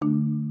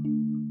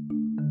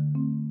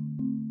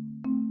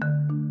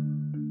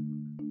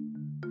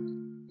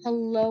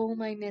Hello,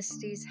 my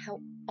Misties. How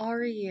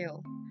are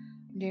you?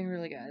 I'm doing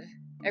really good.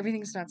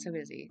 Everything's not so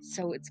busy,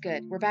 so it's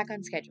good. We're back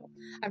on schedule.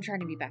 I'm trying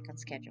to be back on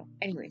schedule.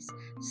 Anyways,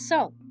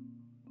 so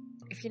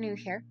if you're new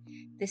here,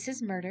 this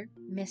is Murder,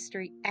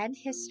 Mystery, and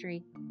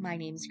History. My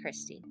name's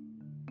Christy.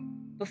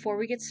 Before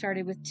we get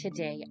started with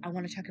today, I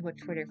want to talk about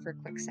Twitter for a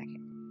quick second.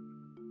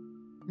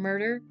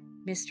 Murder,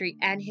 Mystery,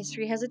 and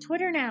History has a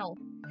Twitter now.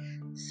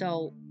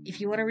 So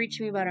if you want to reach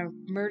me about a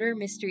murder,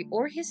 mystery,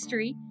 or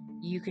history,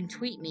 you can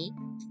tweet me.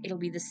 It'll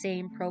be the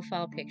same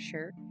profile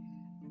picture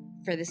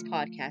for this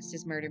podcast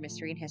as Murder,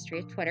 Mystery, and History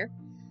at Twitter.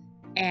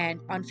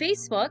 And on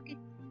Facebook,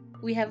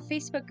 we have a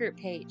Facebook group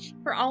page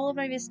for all of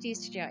my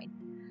Misties to join.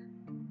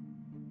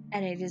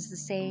 And it is the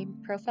same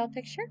profile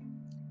picture,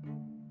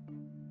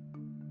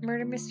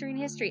 Murder, Mystery, and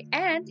History.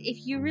 And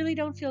if you really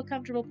don't feel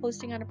comfortable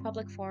posting on a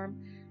public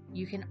forum,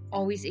 you can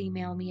always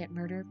email me at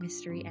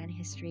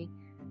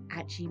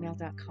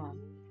murdermysteryandhistory@gmail.com.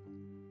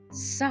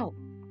 So,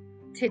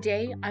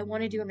 today I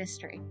want to do a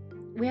mystery.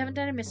 We haven't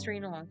done a mystery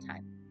in a long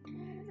time.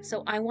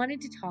 So I wanted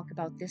to talk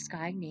about this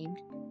guy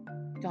named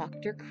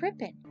Dr.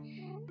 Crippen.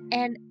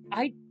 And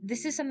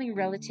this is something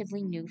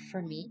relatively new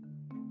for me.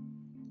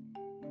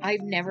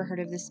 I've never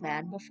heard of this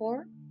man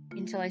before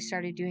until I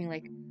started doing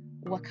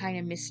what kind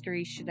of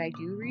mystery should I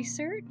do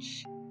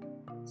research.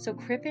 So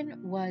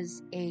Crippen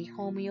was a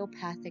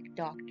homeopathic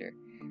doctor,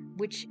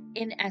 which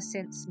in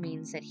essence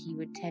means that he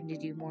would tend to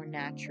do more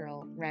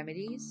natural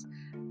remedies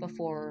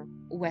before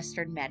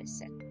Western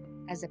medicine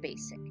as a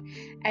basic.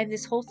 And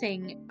this whole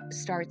thing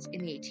starts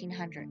in the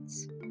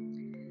 1800s.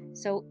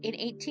 So in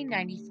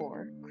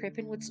 1894,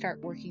 Crippen would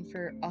start working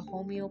for a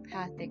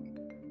homeopathic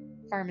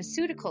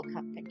pharmaceutical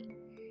company.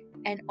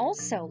 And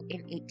also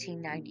in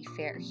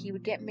 1894, he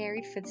would get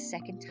married for the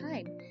second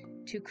time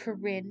to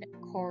Corinne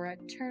Cora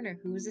Turner,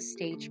 who was a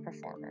stage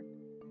performer.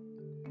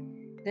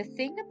 The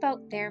thing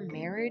about their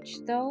marriage,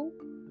 though,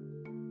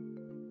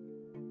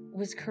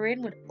 was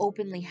Corinne would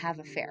openly have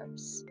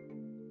affairs.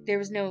 There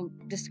was no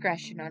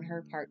discretion on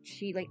her part.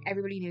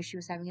 Everybody knew she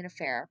was having an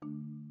affair.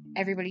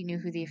 Everybody knew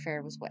who the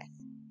affair was with.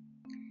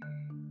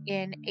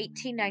 In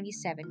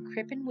 1897,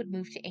 Crippen would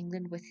move to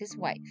England with his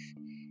wife.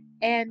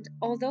 And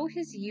although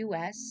his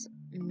U.S.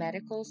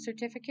 medical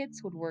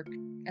certificates would work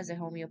as a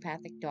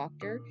homeopathic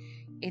doctor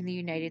in the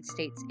United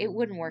States, it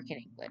wouldn't work in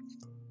England.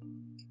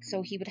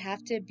 So he would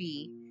have to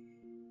be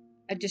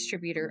a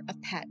distributor of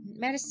patent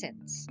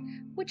medicines,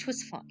 which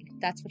was fine.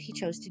 That's what he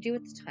chose to do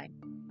at the time.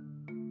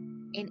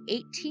 In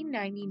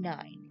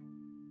 1899,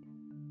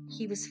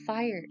 he was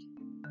fired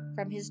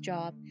from his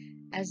job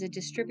as a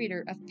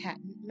distributor of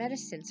patent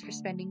medicines for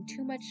spending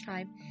too much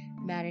time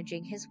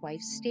managing his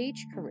wife's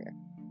stage career.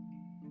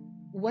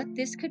 What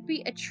this could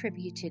be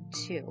attributed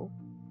to,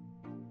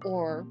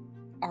 or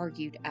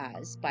argued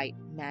as, by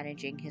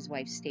managing his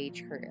wife's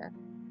stage career,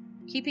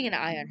 keeping an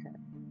eye on her,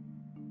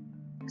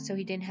 so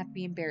he didn't have to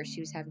be embarrassed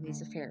she was having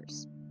these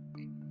affairs,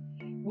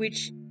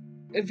 which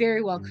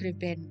very well could have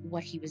been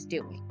what he was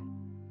doing.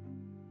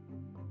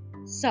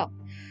 So,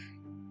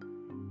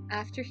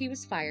 after he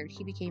was fired,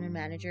 he became a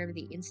manager of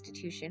the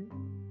Institution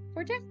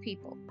for Deaf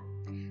People,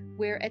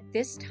 where at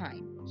this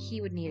time he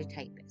would need a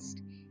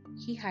typist.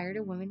 He hired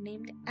a woman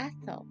named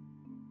Ethel.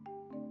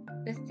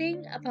 The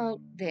thing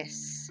about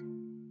this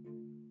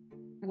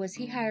was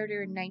he hired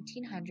her in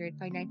 1900.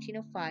 By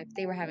 1905,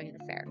 they were having an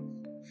affair.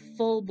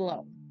 Full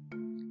blown.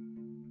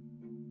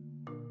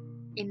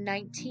 In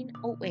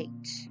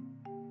 1908,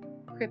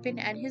 Crippen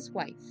and his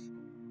wife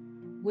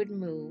would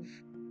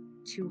move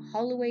to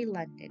Holloway,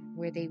 London,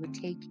 where they would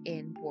take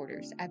in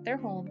boarders at their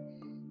home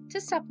to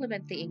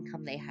supplement the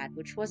income they had,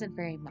 which wasn't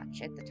very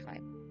much at the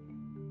time.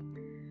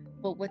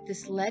 But what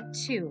this led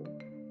to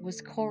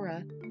was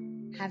Cora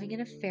having an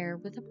affair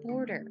with a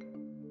boarder,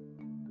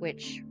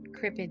 which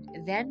Crippen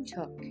then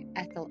took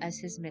Ethel as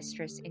his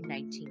mistress in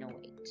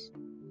 1908.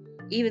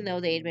 Even though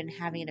they had been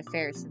having an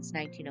affair since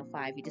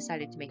 1905, he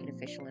decided to make it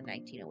official in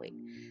 1908,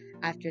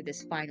 after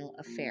this final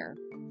affair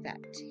that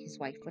his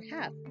wife would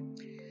have.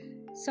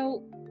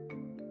 So,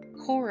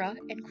 Cora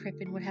and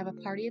Crippen would have a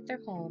party at their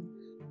home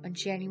on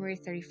January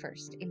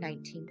 31st in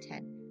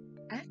 1910.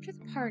 After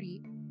the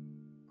party,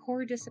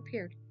 Cora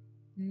disappeared.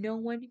 No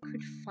one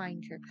could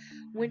find her.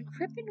 When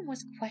Crippen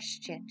was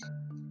questioned,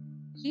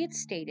 he had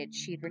stated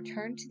she had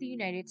returned to the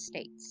United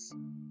States.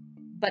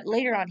 But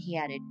later on he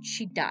added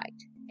she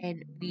died,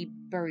 and we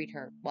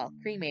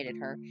cremated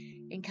her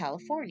in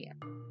California.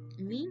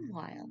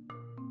 Meanwhile,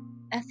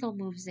 Ethel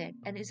moves in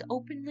and is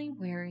openly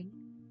wearing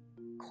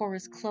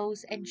Cora's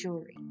clothes and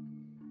jewelry.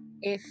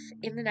 If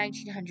in the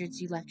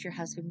 1900s you left your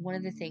husband, one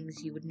of the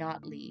things you would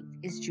not leave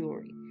is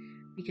jewelry,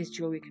 because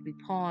jewelry could be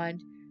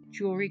pawned.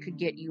 Jewelry could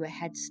get you a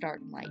head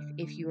start in life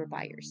if you were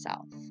by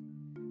yourself.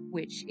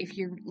 Which, if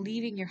you're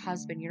leaving your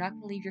husband, you're not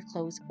going to leave your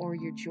clothes or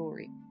your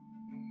jewelry.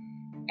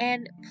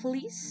 And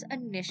police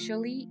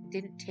initially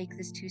didn't take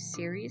this too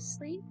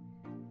seriously,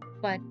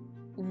 but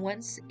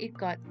once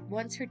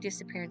her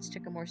disappearance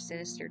took a more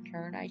sinister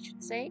turn, I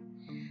should say,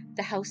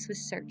 the house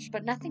was searched,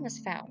 but nothing was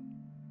found.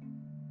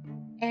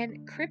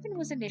 And Crippen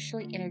was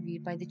initially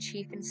interviewed by the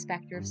Chief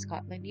Inspector of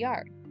Scotland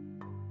Yard.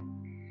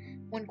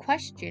 When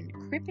questioned,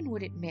 Crippen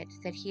would admit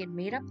that he had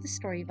made up the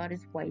story about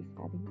his wife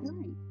having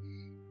died,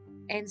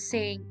 and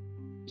saying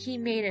he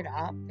made it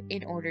up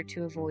in order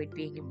to avoid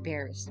being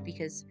embarrassed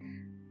because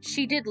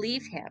she did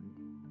leave him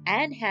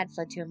and had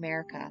fled to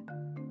America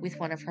with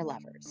one of her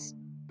lovers.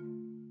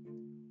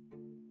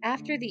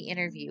 After the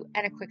interview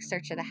and a quick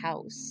search of the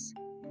house,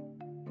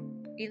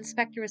 the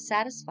inspector was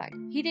satisfied.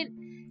 He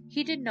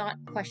did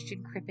not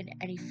question Crippen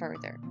any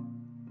further.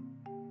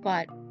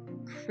 But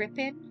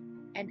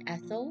Crippen and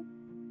Ethel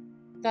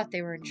thought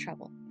they were in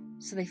trouble,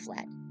 so they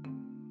fled.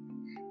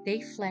 They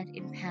fled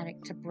in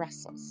panic to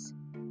Brussels,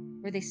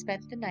 where they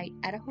spent the night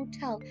at a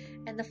hotel,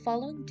 and the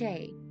following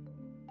day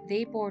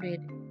they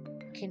boarded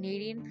a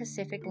Canadian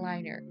Pacific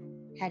liner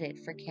headed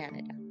for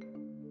Canada.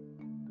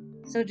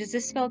 So does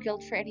this spell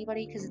guilt for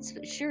anybody? Because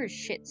it sure as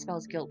shit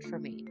spells guilt for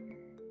me.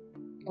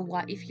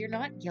 Why, if you're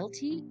not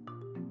guilty,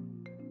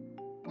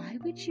 why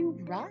would you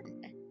run?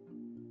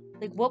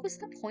 Like, what was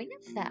the point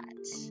of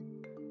that?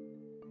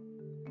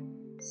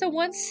 So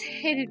once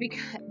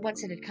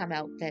it had come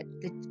out that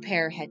the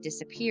pair had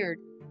disappeared,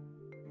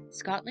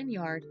 Scotland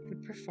Yard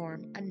would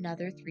perform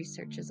another 3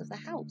 searches of the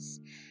house,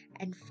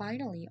 and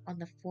finally, on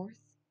the 4th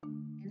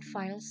and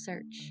final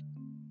search,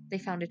 they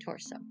found a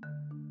torso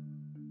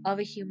of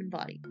a human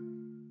body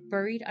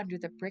buried under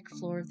the brick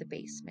floor of the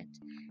basement.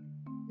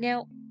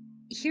 Now,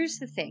 here's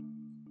the thing.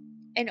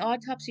 An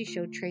autopsy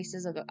showed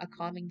traces of a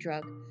calming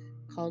drug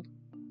called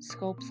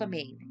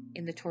scopolamine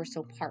in the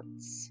torso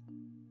parts.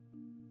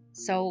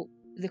 So,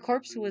 the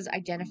corpse was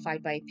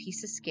identified by a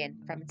piece of skin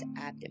from its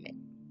abdomen.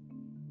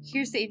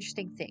 Here's the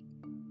interesting thing.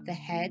 The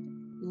head,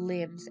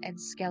 limbs, and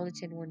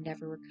skeleton were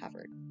never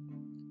recovered.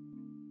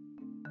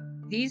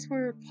 These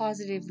were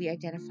positively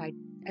identified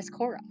as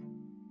Cora.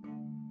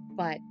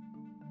 But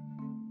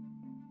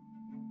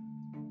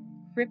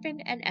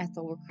Crippen and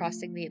Ethel were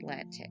crossing the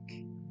Atlantic.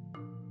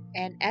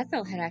 And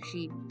Ethel had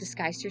actually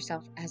disguised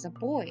herself as a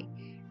boy,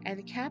 and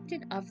the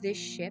captain of this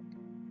ship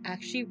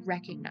actually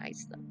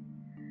recognized them.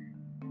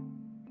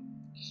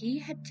 He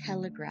had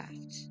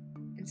telegraphed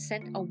and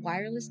sent a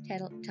wireless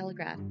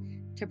telegraph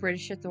to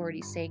British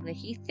authorities saying that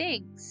he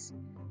thinks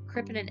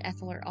Crippen and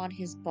Ethel are on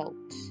his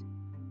boat.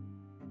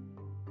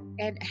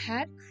 And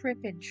had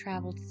Crippen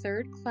traveled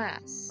 3rd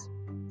class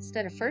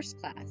instead of 1st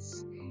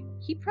class,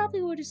 he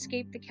probably would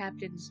escape the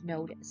captain's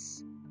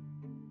notice.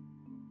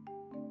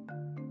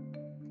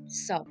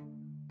 So,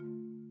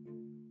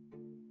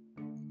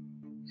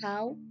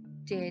 how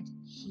did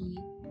he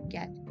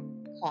get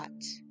caught?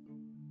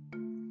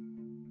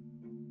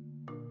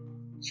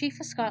 Chief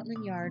of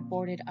Scotland Yard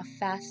boarded a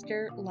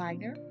faster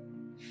liner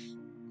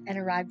and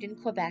arrived in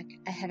Quebec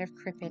ahead of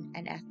Crippen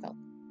and Ethel,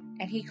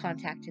 and he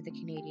contacted the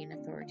Canadian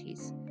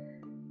authorities.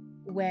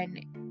 When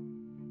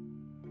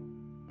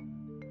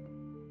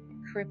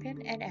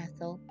Crippen and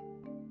Ethel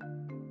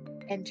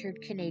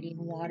entered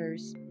Canadian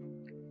waters,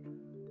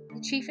 the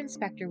chief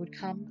inspector would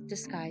come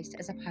disguised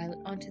as a pilot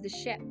onto the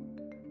ship.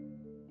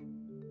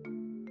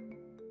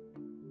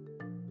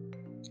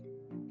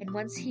 And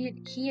once he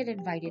had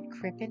invited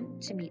Crippen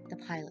to meet the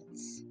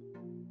pilots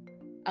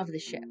of the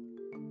ship.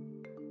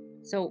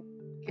 So,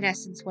 in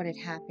essence, what had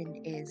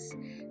happened is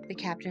the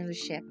captain of the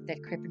ship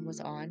that Crippen was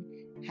on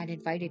had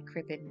invited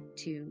Crippen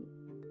to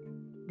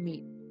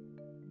meet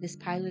this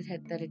pilot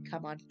that had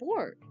come on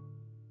board.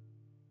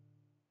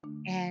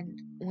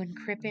 And when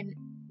Crippen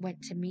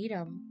went to meet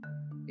him,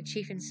 the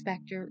chief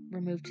inspector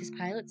removed his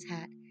pilot's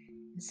hat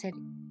and said,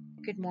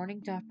 "Good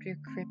morning, Dr.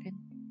 Crippen.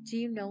 Do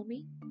you know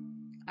me?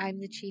 I'm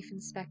the chief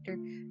inspector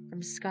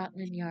from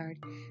Scotland Yard."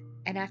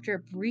 And after a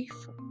brief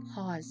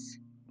pause,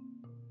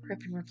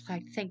 Crippen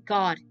replied, "Thank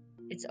God,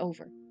 it's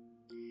over.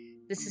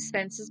 The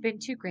suspense has been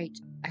too great.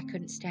 I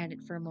couldn't stand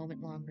it for a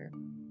moment longer."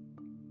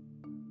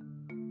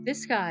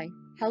 This guy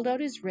held out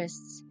his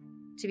wrists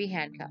to be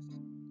handcuffed.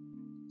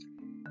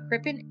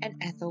 Crippen and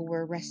Ethel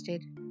were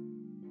arrested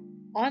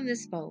on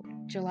this boat,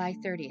 July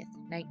 30th,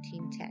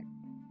 1910.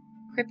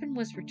 Crippen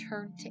was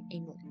returned to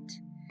England.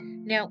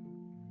 Now,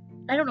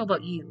 I don't know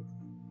about you,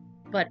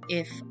 but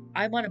if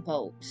I'm on a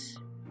boat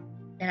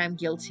and I'm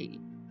guilty,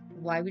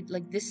 why would,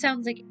 this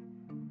sounds like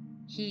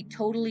he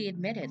totally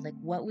admitted,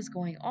 what was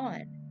going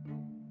on.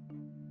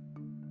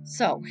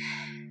 So,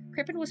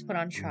 Crippen was put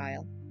on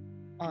trial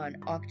on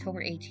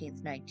October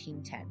 18th,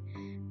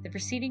 1910. The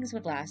proceedings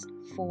would last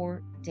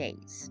 4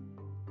 days.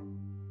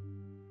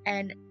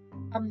 And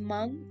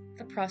among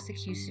the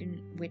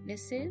prosecution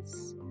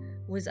witnesses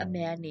was a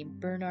man named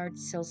Bernard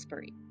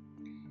Silsbury,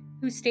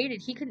 who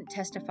stated he couldn't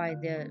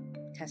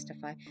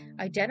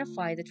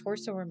identify the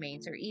torso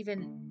remains or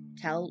even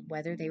tell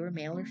whether they were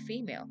male or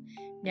female.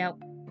 Now,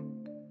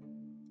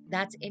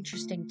 that's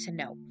interesting to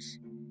note.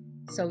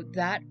 So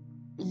that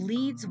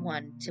leads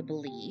one to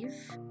believe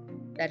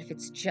that if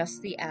it's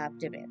just the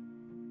abdomen,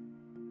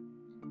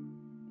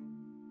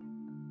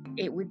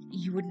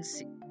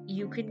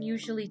 you can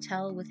usually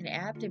tell with an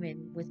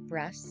abdomen with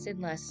breasts,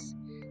 unless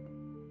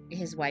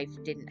his wife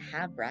didn't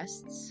have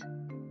breasts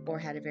or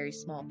had a very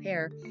small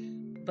pair.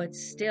 But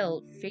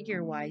still,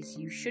 figure-wise,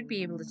 you should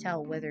be able to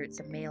tell whether it's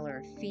a male or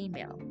a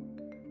female.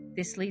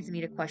 This leads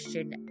me to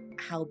question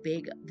how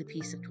big the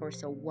piece of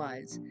torso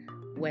was,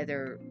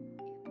 whether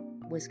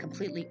it was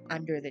completely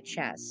under the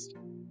chest.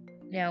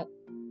 Now,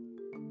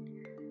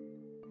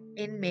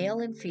 in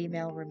male and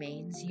female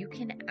remains, you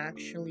can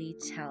actually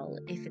tell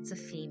if it's a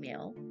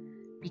female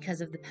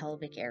because of the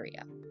pelvic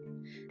area.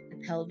 The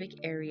pelvic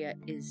area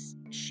is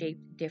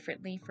shaped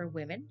differently for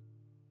women,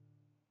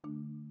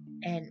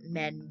 and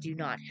men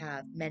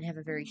have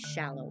a very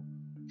shallow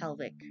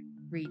pelvic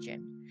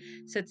region.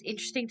 So it's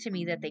interesting to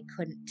me that they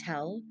couldn't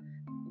tell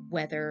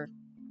whether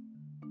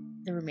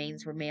the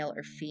remains were male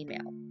or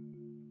female.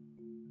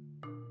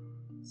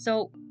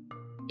 So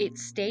it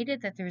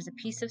stated that there was a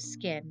piece of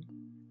skin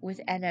with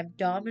an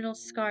abdominal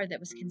scar that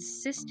was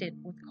consistent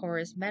with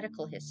Cora's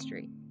medical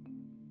history.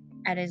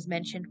 And as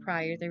mentioned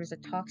prior, there was a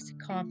toxic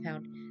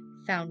compound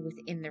found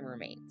within the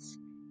remains.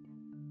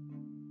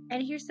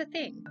 And here's the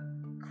thing,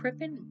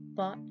 Crippen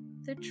bought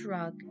the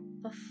drug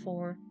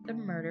before the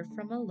murder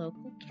from a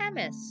local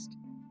chemist.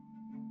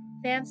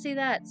 Fancy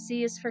that.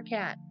 C is for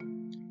cat.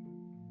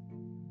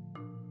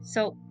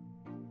 So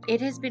it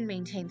has been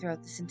maintained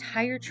throughout this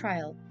entire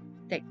trial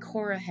that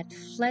Cora had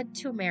fled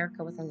to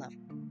America with a lover.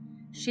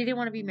 She didn't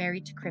want to be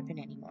married to Crippen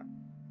anymore.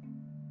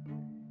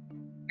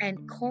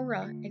 And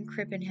Cora and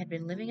Crippen had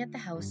been living at the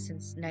house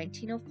since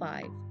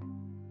 1905.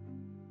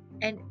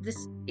 And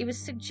it was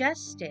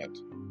suggested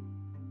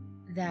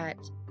that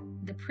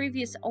the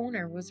previous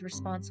owner was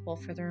responsible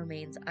for the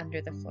remains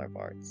under the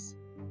floorboards.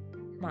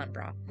 Come on,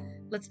 brah.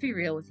 Let's be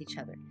real with each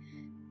other.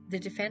 The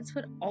defense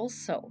would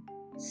also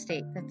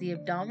state that the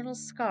abdominal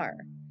scar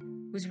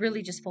was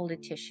really just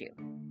folded tissue.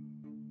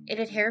 It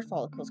had hair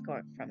follicles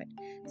going from it,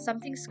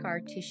 something scar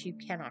tissue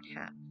cannot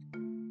have.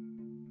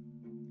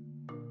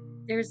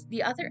 There's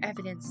the other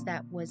evidence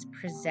that was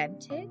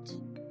presented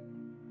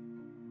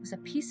was a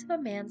piece of a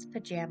man's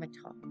pajama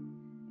top,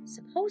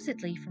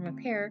 supposedly from a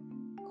pair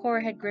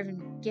Cora had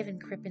given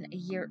Crippen a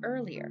year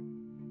earlier.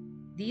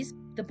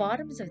 The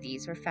bottoms of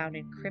these were found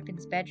in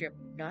Crippen's bedroom,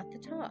 not the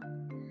top.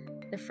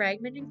 The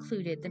fragment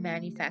included the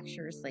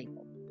manufacturer's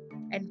label,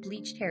 and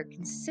bleached hair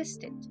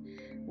consistent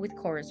with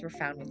Cora's were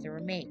found with the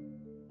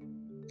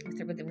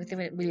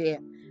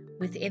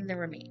within the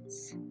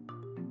remains.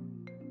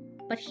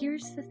 But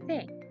here's the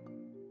thing.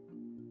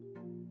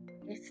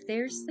 If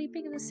they're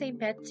sleeping in the same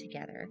bed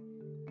together,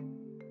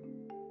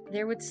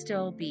 there would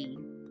still be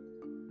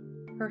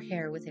her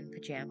hair within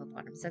pajama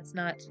bottoms. I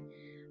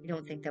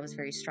don't think that was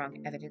very strong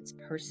evidence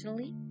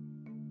personally.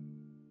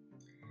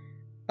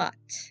 But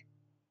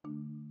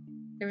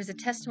there was a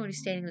testimony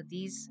stating that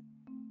these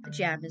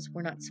pajamas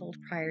were not sold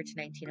prior to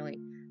 1908,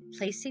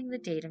 placing the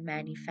date of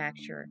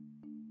manufacture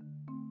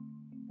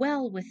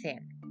well within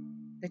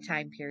the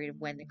time period of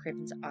when the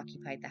Crippens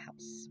occupied the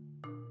house.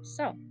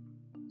 So,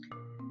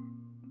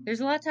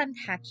 there's a lot to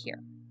unpack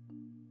here,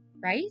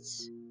 right?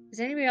 Is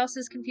anybody else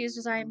as confused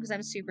as I am? Because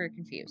I'm super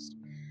confused.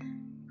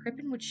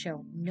 Crippen would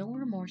show no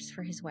remorse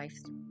for his wife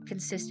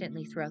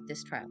consistently throughout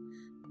this trial,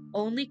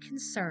 only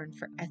concern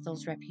for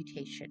Ethel's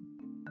reputation.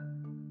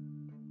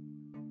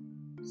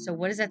 So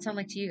what does that sound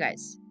like to you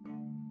guys?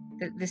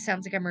 This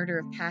sounds like a murder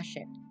of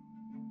passion.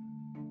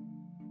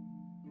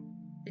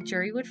 The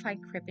jury would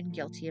find Crippen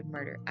guilty of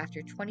murder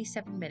after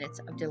 27 minutes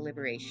of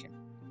deliberation.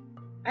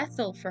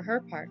 Ethel, for her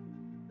part,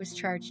 was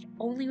charged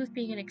only with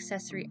being an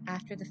accessory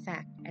after the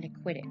fact and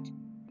acquitted.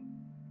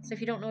 So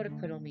if you don't know what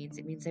acquittal means,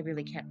 it means they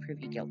really can't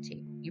prove you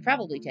guilty. You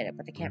probably did it,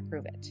 but they can't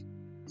prove it.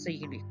 So you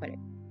can be acquitted.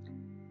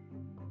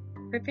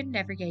 Crippen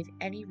never gave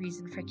any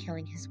reason for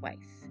killing his wife.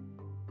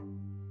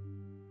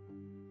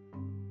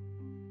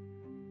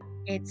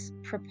 It's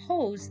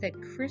proposed that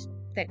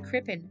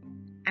Crippen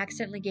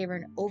accidentally gave her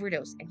an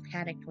overdose and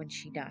panicked when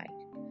she died.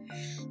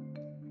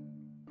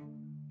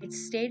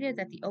 It's stated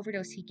that the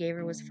overdose he gave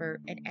her was for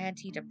an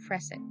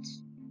antidepressant.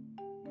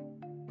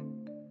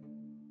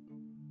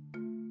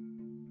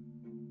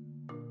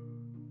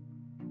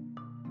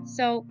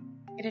 So,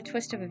 in a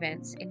twist of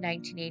events, in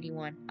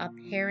 1981,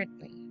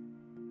 apparently,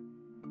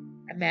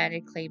 a man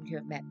had claimed to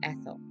have met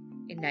Ethel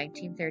in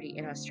 1930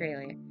 in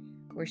Australia,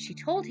 where she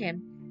told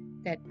him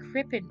that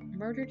Crippen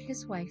murdered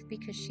his wife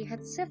because she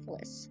had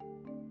syphilis.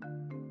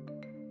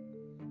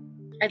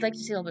 I'd like to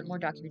see a little bit more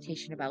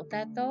documentation about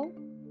that, though.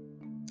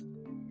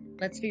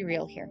 Let's be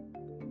real here.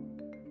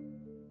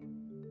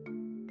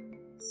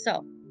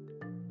 So,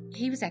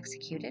 he was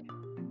executed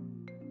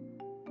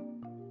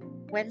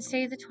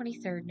Wednesday, the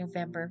 23rd,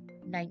 November,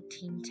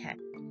 1910.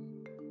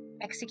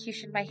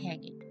 Execution by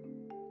hanging.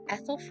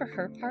 Ethel, for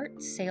her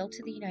part, sailed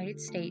to the United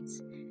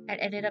States and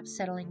ended up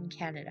settling in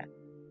Canada.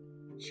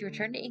 She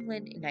returned to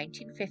England in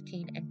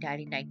 1915 and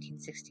died in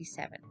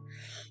 1967.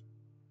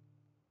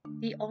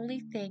 The only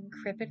thing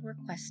Crippen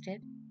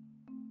requested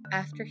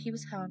after he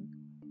was hung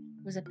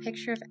was a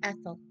picture of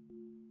Ethel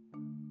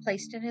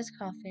placed in his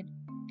coffin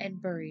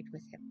and buried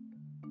with him.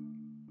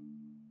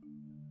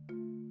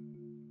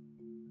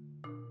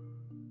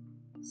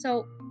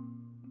 So,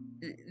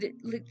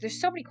 there's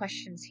so many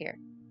questions here.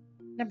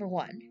 Number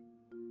one,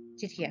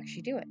 did he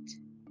actually do it?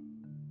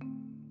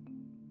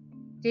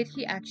 Did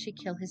he actually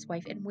kill his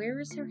wife, and where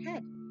is her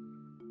head?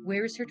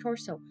 Where is her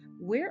torso?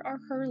 Where are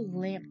her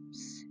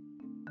limbs?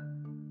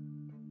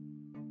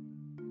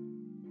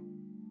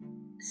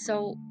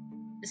 So,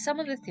 some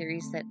of the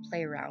theories that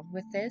play around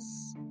with this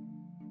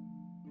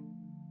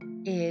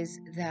is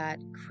that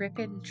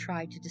Crippen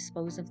tried to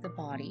dispose of the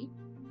body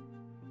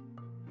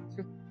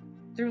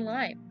through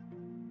lime.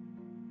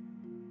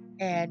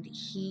 And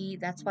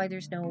that's why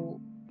there's no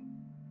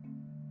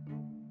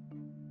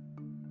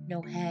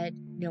head,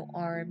 no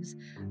arms.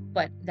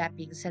 But that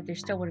being said, there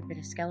still would have been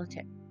a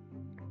skeleton.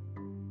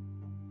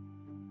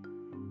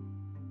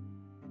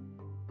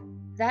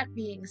 That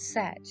being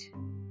said,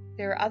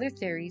 there are other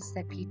theories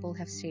that people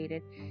have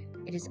stated.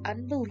 It is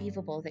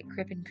unbelievable that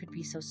Crippen could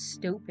be so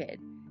stupid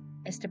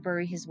as to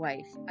bury his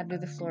wife under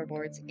the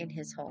floorboards in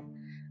his home,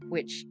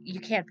 which you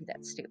can't be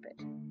that stupid.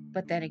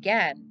 But then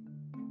again,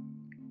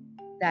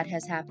 that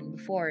has happened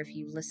before. If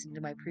you listen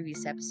to my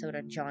previous episode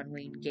on John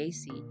Wayne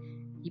Gacy,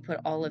 he put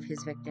all of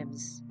his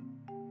victims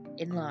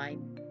in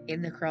line,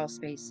 in the crawl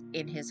space,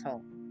 in his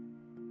home.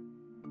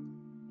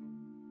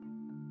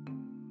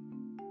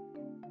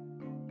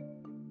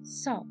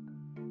 So,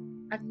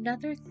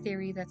 another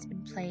theory that's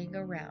been playing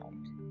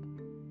around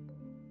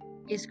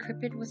is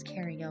Crippen was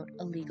carrying out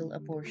illegal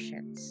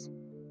abortions,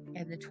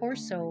 and the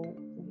torso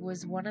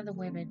was one of the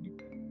women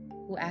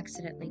who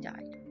accidentally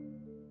died.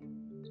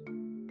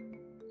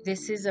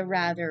 This is a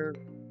rather,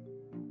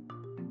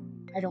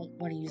 I don't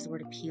want to use the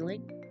word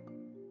appealing,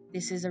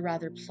 this is a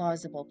rather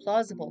plausible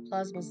is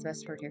the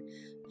best word here,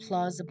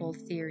 plausible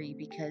theory,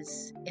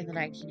 because in the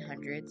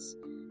 1900s,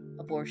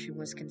 abortion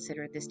was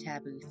considered this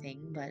taboo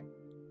thing, but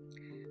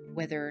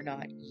whether or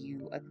not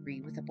you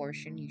agree with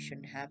abortion, you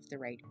shouldn't have the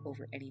right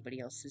over anybody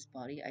else's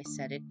body. I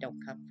said it,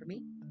 don't come for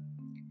me.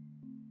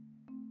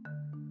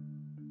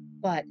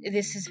 But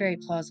this is very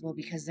plausible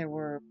because there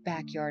were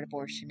backyard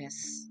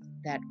abortionists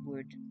that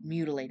would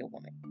mutilate a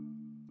woman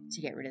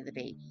to get rid of the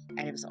baby,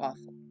 and it was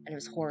awful, and it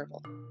was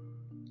horrible,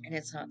 and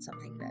it's not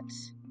something that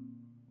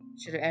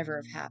should ever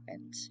have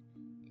happened.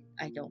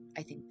 I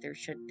think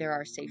there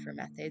are safer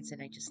methods,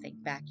 and I just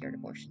think backyard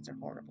abortions are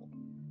horrible.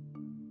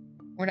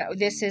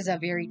 This is a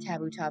very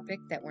taboo topic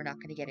that we're not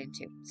going to get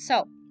into.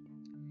 So,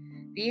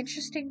 the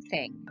interesting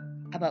thing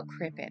about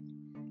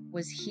Crippen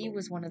was he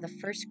was one of the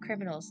first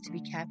criminals to be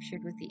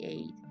captured with the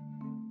aid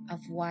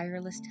of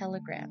wireless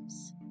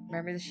telegrams.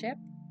 Remember the ship?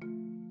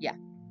 Yeah.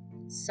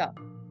 So,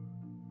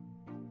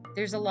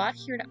 there's a lot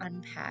here to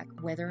unpack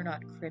whether or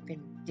not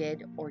Crippen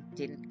did or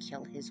didn't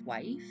kill his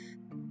wife.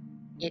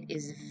 It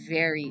is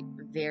very,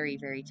 very,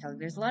 very telling.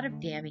 There's a lot of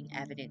damning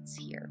evidence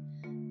here.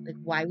 Like,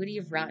 why would he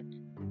have run?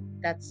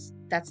 That's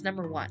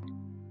number one.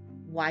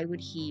 Why would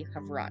he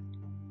have run?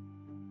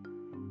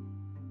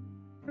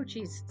 Oh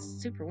geez,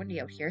 it's super windy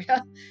out here.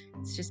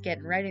 It's just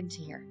getting right into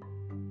here.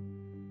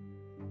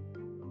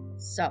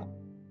 So,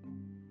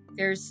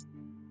 there's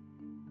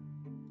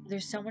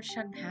so much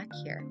to unpack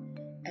here.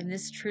 And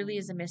this truly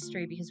is a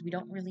mystery because we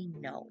don't really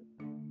know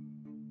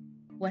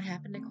what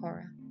happened to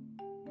Cora.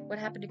 What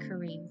happened to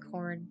Corrine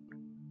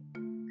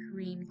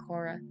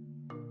Cora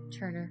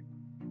Turner?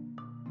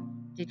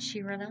 Did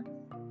she run off?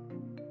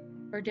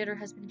 Or did her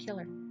husband kill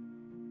her?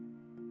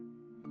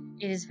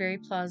 It is very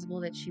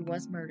plausible that she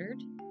was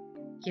murdered,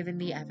 given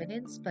the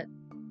evidence, but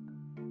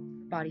her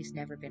body's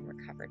never been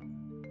recovered.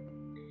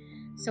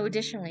 So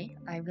additionally,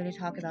 I'm going to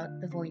talk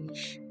about the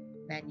Voynich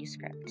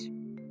manuscript.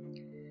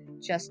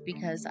 Just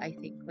because I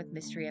think with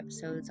mystery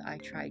episodes, I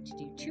try to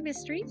do 2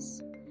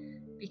 mysteries,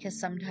 because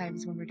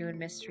sometimes when we're doing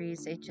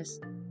mysteries, it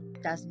just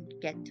doesn't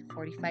get to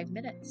 45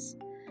 minutes.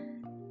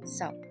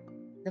 So,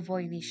 the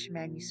Voynich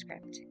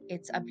manuscript.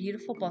 It's a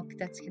beautiful book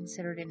that's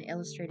considered an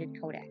illustrated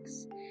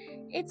codex.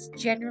 It's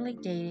generally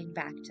dating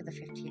back to the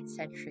 15th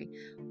century.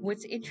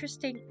 What's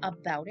interesting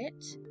about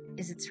it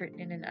is it's written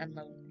in an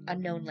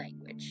unknown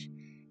language.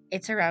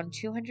 It's around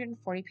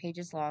 240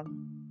 pages long,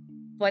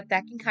 but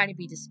that can kind of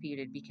be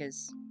disputed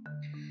because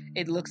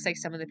it looks like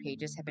some of the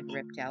pages have been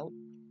ripped out.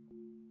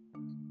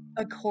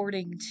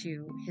 According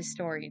to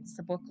historians,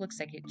 the book looks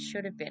like it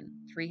should have been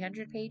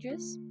 300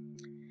 pages.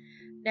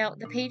 Now,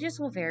 the pages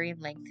will vary in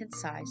length and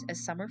size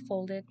as some are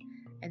folded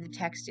and the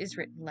text is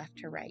written left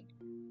to right.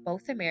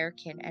 Both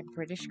American and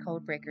British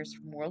code breakers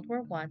from World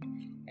War I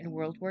and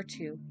World War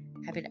II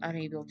have been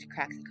unable to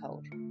crack the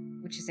code,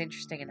 which is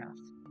interesting enough.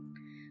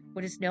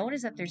 What is known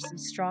is that there's some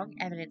strong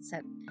evidence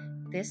that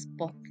this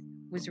book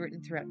was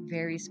written throughout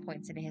various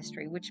points in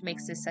history, which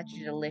makes this such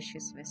a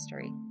delicious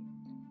mystery.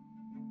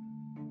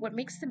 What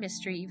makes the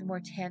mystery even more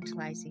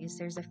tantalizing is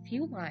there's a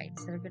few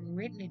lines that have been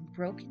written in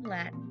broken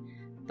Latin,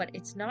 but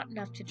it's not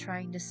enough to try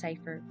and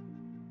decipher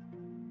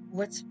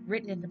what's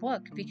written in the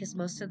book because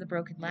most of the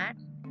broken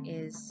Latin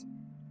is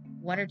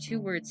 1 or 2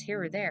 words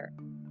here or there.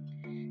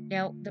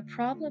 Now, the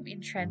problem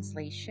in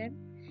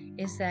translation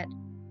is that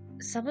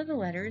some of the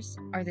letters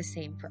are the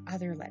same for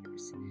other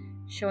letters,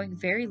 showing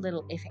very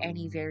little, if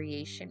any,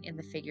 variation in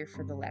the figure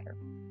for the letter.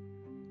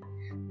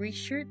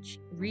 Research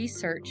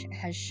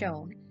has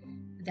shown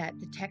that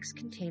the text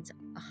contains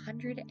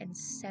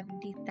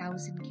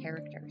 170,000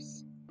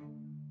 characters.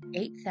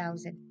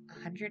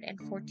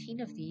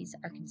 8,114 of these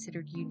are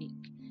considered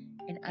unique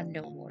and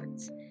unknown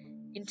words.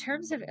 In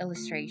terms of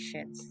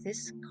illustrations,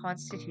 this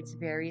constitutes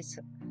various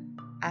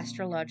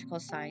astrological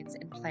signs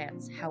and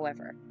plants.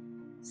 However,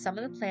 some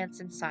of the plants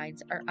and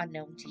signs are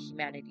unknown to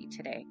humanity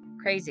today.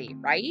 Crazy,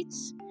 right?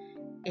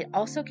 It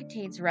also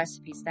contains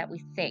recipes that we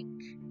think,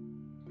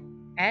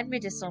 and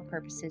medicinal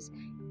purposes,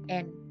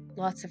 and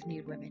lots of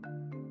nude women.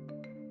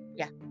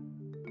 Yeah.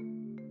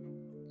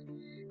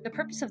 The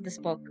purpose of this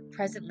book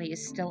presently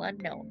is still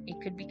unknown. It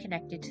could be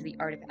connected to the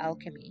art of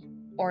alchemy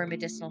or a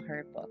medicinal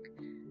herb book.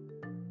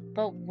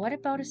 But what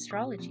about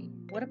astrology?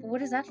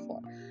 What is that for?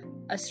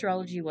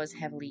 Astrology was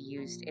heavily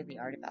used in the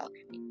art of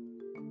alchemy.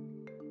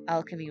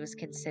 Alchemy was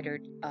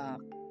considered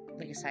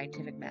like a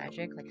scientific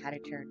magic, like how to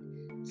turn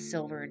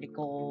silver into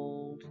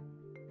gold.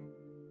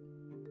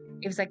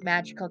 It was like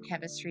magical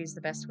chemistry is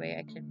the best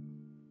way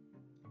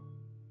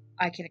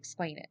I can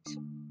explain it.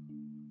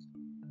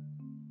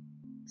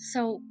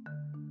 So,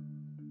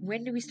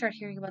 when do we start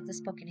hearing about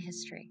this book in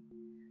history?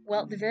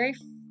 Well, the very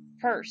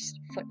first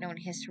footnote in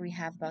history we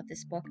have about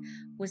this book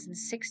was in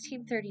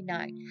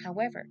 1639.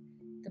 However,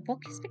 the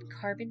book has been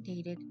carbon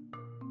dated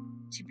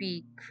to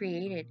be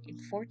created in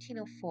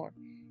 1404.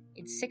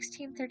 In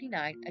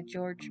 1639, a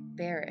George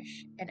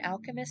Barish, an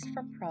alchemist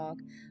from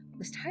Prague,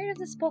 was tired of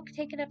this book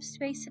taking up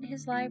space in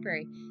his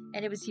library,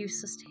 and it was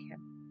useless to him.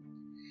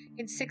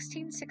 In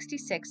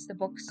 1666, the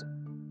book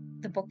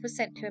was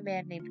sent to a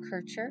man named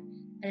Kircher,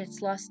 and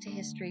it's lost to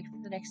history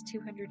for the next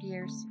 200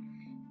 years.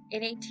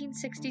 In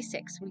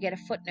 1866, we get a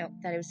footnote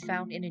that it was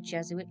found in a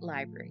Jesuit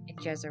library,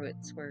 and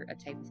Jesuits were a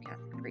type of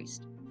Catholic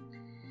priest.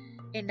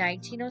 In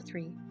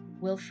 1903,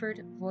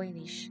 Wilfrid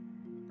Voynich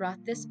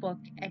brought this book,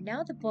 and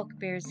now the book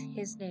bears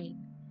his name.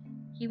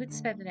 He would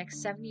spend the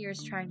next 7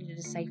 years trying to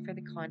decipher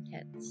the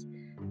contents.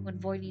 When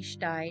Voynich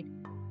died,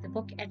 the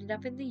book ended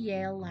up in the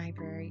Yale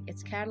Library.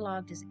 It's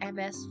cataloged as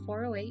MS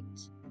 408,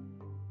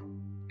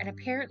 and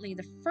apparently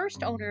the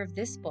first owner of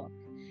this book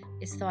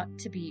is thought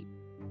to be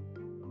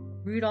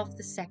Rudolph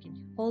II,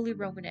 Holy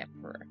Roman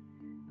Emperor.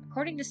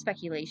 According to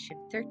speculation,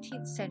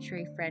 13th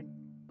century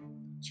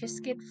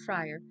Franciscan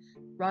friar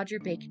Roger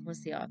Bacon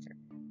was the author.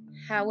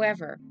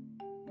 However,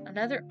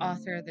 another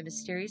author of the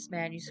mysterious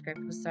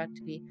manuscript was thought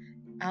to be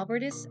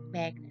Albertus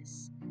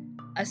Magnus.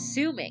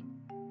 Assuming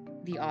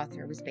the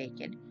author was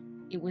Bacon,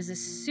 it was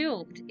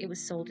assumed it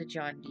was sold to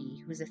John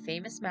Dee, who was a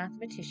famous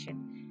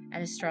mathematician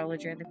and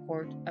astrologer in the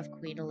court of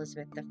Queen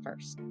Elizabeth I.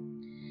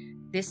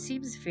 This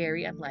seems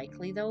very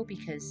unlikely, though,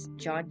 because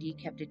John Dee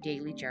kept a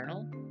daily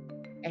journal,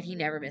 and he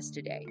never missed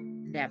a day.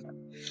 Never.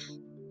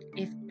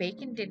 If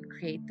Bacon didn't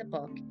create the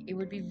book, it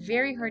would be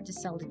very hard to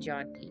sell to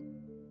John Dee.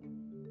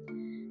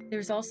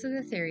 There's also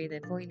the theory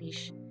that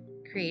Voynich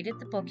created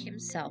the book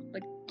himself,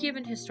 but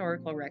given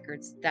historical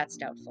records, that's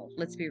doubtful.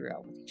 Let's be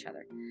real with each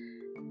other.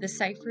 The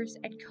ciphers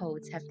and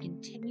codes have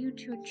continued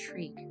to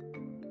intrigue.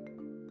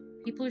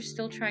 People are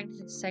still trying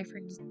to decipher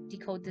and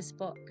decode this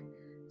book.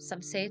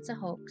 Some say it's a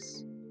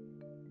hoax,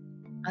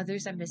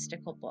 others a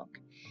mystical book.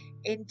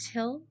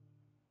 Until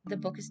the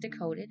book is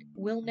decoded,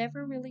 we'll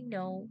never really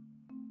know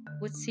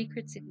what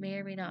secrets it may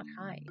or may not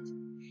hide.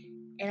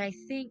 And I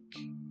think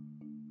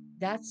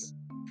that's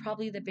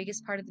probably the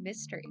biggest part of the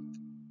mystery,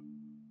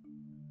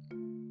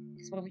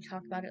 is when we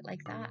talk about it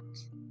like that.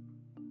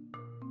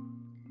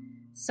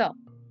 So,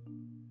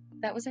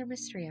 that was our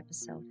mystery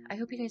episode. I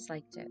hope you guys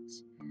liked it.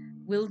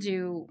 We'll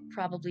do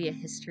probably a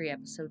history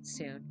episode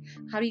soon.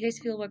 How do you guys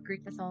feel about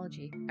Greek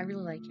mythology? I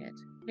really like it.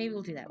 Maybe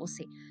we'll do that. We'll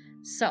see.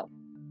 So,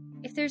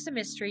 if there's a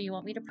mystery you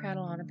want me to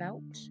prattle on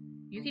about,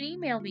 you can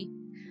email me,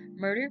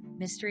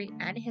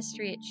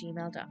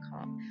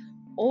 murdermysteryandhistory@gmail.com.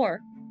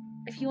 Or,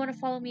 if you want to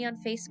follow me on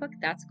Facebook,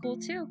 that's cool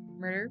too.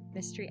 Murder,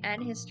 Mystery,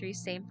 and History,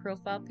 same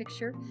profile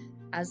picture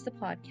as the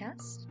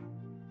podcast.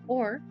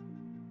 Or,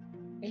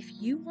 if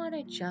you want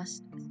to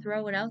just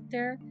throw it out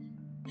there,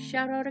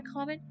 shout out a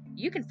comment,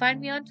 you can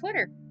find me on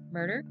Twitter.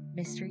 Murder,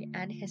 Mystery,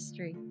 and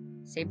History,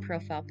 same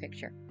profile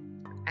picture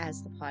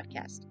as the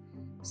podcast.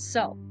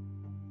 So,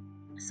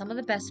 some of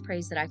the best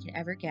praise that I can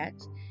ever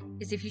get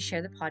is if you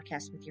share the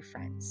podcast with your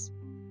friends.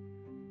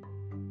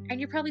 And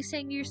you're probably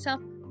saying to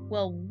yourself,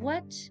 well,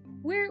 where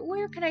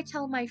can I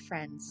tell my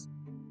friends?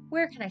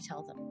 Where can I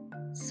tell them?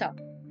 So,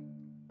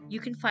 you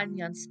can find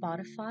me on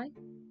Spotify,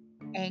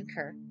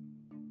 Anchor,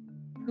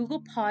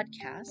 Google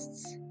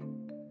Podcasts,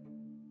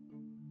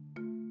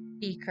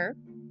 Speaker,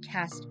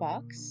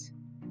 Castbox,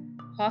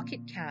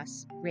 Pocket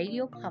Casts,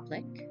 Radio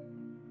Public.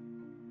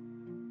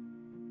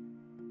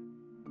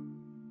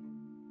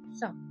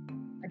 So,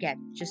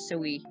 again, just so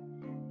we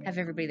have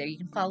everybody there, you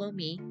can follow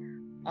me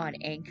on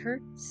Anchor,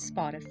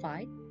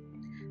 Spotify,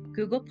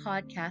 Google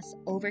Podcasts,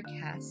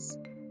 Overcast,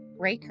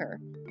 Breaker,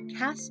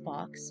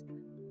 Castbox,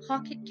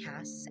 Pocket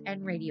Casts,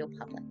 and Radio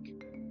Public.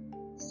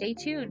 Stay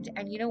tuned,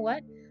 and you know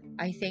what?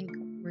 I think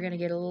we're going to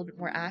get a little bit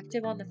more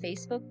active on the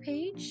Facebook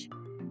page,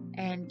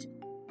 and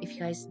if you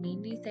guys need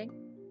anything,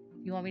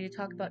 if you want me to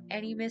talk about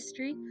any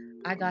mystery,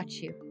 I got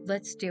you.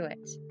 Let's do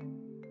it.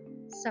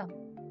 So,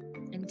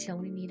 until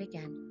we meet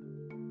again.